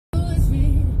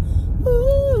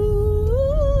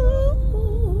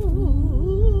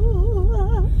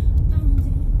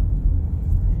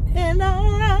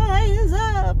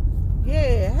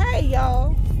Yeah, hey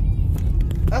y'all.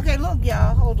 Okay, look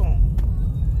y'all, hold on.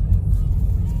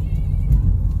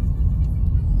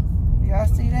 Y'all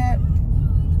see that?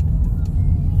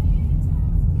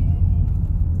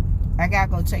 I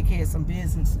gotta go take care of some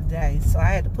business today, so I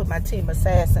had to put my Team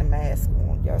Assassin mask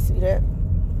on. Y'all see that?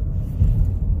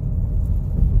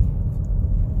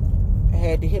 I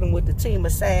had to hit them with the Team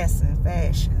Assassin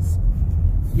fashions.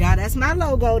 Y'all, that's my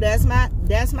logo. That's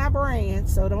my brand.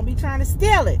 So don't be trying to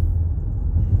steal it.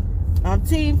 I'm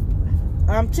Team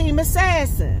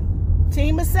Assassin.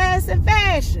 Team Assassin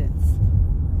Fashions.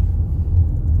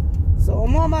 So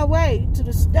I'm on my way to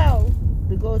the store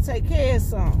to go take care of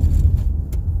something.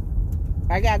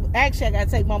 I gotta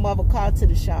take my mother car to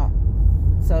the shop.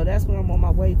 So that's where I'm on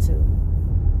my way to.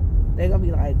 They're gonna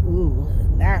be like, ooh,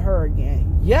 not her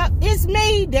again. Yup, it's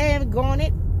me, damn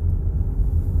it.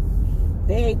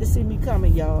 They hate to see me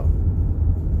coming, y'all.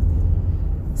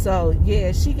 So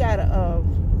yeah, she got a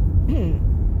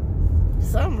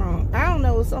something wrong. I don't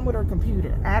know, something with her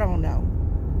computer. I don't know.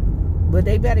 But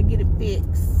they better get it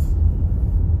fixed.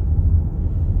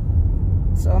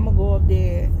 So I'm gonna go up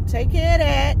there, take care of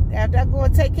that. After I go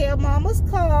and take care of Mama's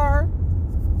car,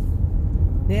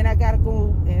 then I gotta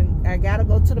go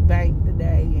to the bank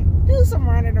today and do some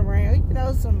running around, you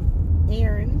know, some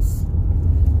errands.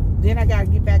 Then I gotta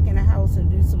get back in the house and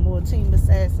do some more Team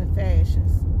Assassin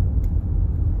fashions.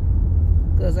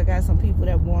 Cause I got some people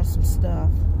that want some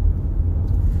stuff.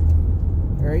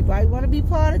 Everybody wanna be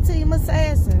part of Team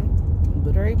Assassin.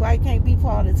 But everybody can't be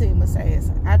part of Team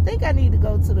Assassin. I think I need to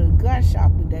go to the gun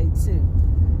shop today too.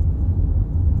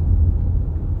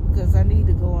 Because I need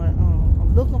to go and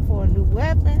I'm looking for a new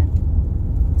weapon.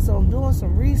 So I'm doing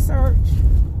some research.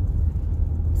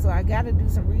 So I gotta do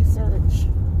some research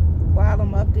while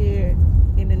I'm up there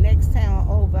in the next town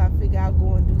over. I figure I'll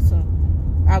go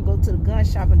to the gun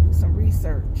shop and do some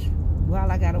research. While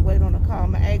I gotta wait on the call,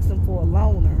 I'm gonna ask them for a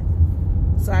loaner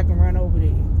so I can run over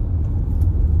there.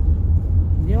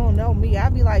 You don't know me. I'll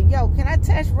be like, yo, can I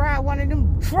test ride one of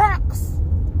them trucks?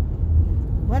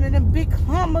 One of them big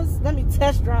Hummers? Let me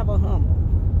test drive a Hummer.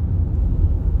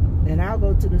 And I'll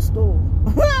go to the store.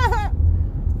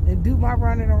 And do my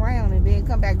running around and then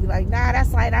come back and be like, nah,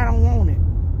 that's light, I don't want it.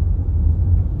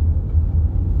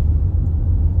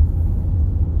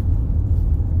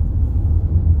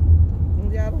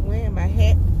 Y'all wearing my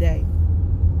hat today.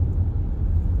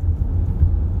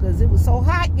 Because it was so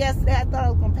hot yesterday, I thought I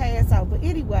was going to pass out. But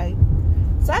anyway,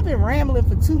 so I've been rambling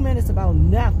for 2 minutes about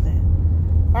nothing.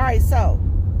 All right, so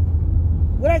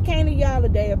what I came to y'all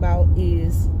today about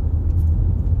is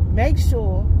make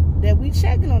sure that we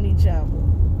checking on each other.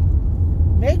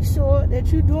 Make sure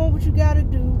that you're doing what you got to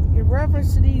do in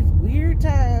reference to these weird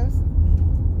times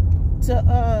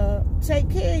to take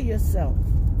care of yourself.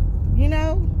 You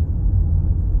know?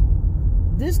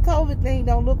 This COVID thing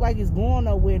don't look like it's going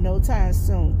nowhere no time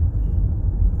soon.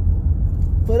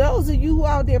 For those of you who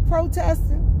out there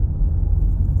protesting,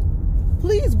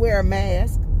 please wear a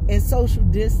mask and social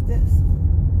distance.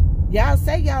 Y'all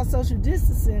say y'all social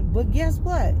distancing, but guess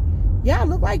what? Y'all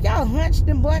look like y'all hunched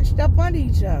and bunched up under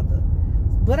each other.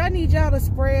 But I need y'all to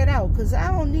spread out because I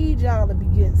don't need y'all to be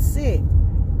getting sick.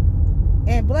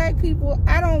 And black people,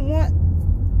 I don't want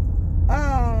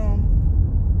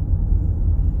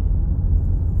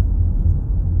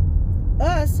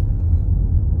us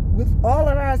with all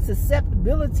of our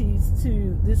susceptibilities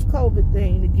to this COVID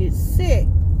thing to get sick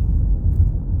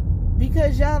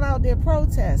because y'all out there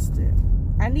protesting.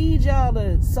 I need y'all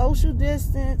to social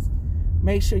distance,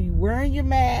 make sure you're wearing your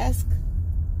mask,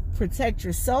 protect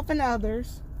yourself and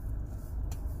others.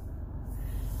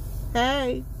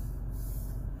 Hey,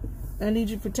 I need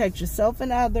you to protect yourself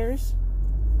and others.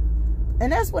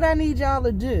 And that's what I need y'all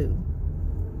to do.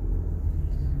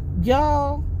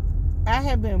 Y'all, I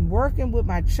have been working with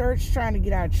my church, trying to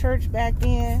get our church back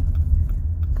in,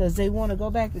 because they want to go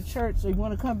back to church. They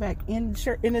want to come back in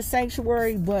church, in the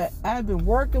sanctuary. But I've been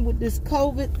working with this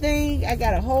COVID thing. I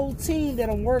got a whole team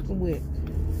that I'm working with,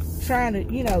 trying to,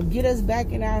 you know, get us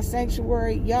back in our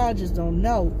sanctuary. Y'all just don't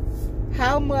know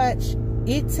how much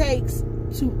it takes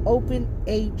to open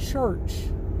a church.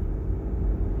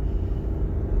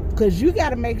 Because you got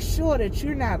to make sure that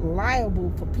you're not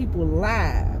liable for people's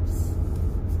lives.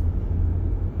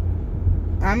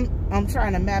 I'm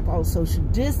trying to map out social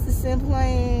distancing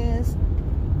plans,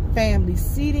 family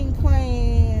seating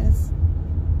plans,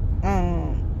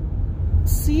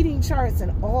 seating charts,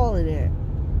 and all of that.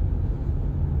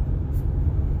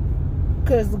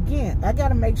 Because again, I got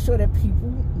to make sure that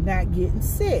people not getting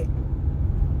sick.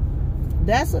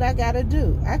 That's what I got to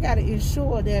do. I got to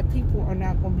ensure that people are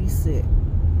not going to be sick.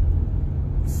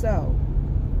 So,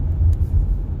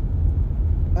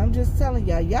 I'm just telling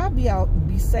y'all, y'all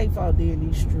be safe out there in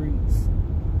these streets.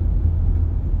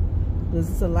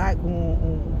 There's a lot going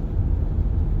on.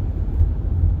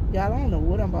 Y'all, I don't know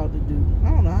what I'm about to do. I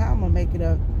don't know how I'm gonna make it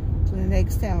up to the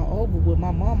next town over with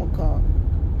my mama car.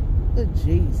 Good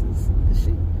Jesus.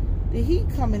 The heat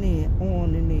coming in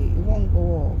on in there. It won't go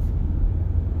off.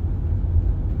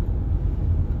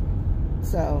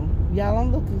 So, y'all,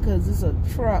 I'm looking because there's a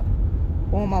truck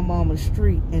on my mama's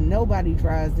street and nobody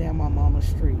drives down my mama's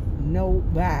street.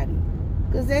 Nobody.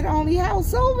 Because they're the only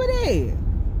house over there.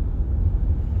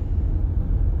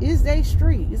 It's their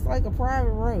street. It's like a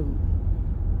private road.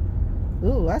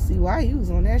 Ooh, I see why he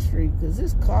was on that street. Because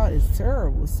this car is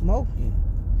terrible. Smoking.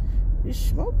 It's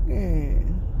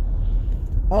smoking.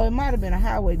 Oh, it might have been a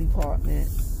highway department.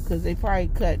 Because they probably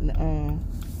cutting,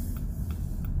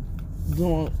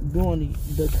 doing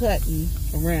the cutting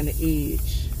around the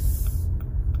edge.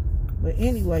 But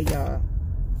anyway, y'all,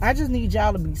 I just need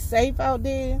y'all to be safe out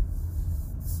there.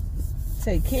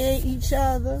 Take care of each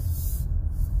other.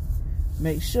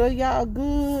 Make sure y'all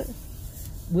good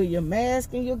with your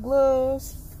mask and your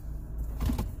gloves.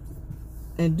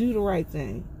 And do the right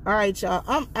thing. All right, y'all.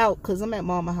 I'm out because I'm at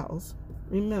Mama's house.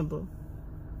 Remember,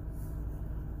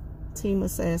 Team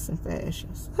Assassin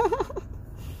Fashions.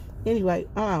 Anyway,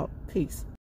 I'm out. Peace.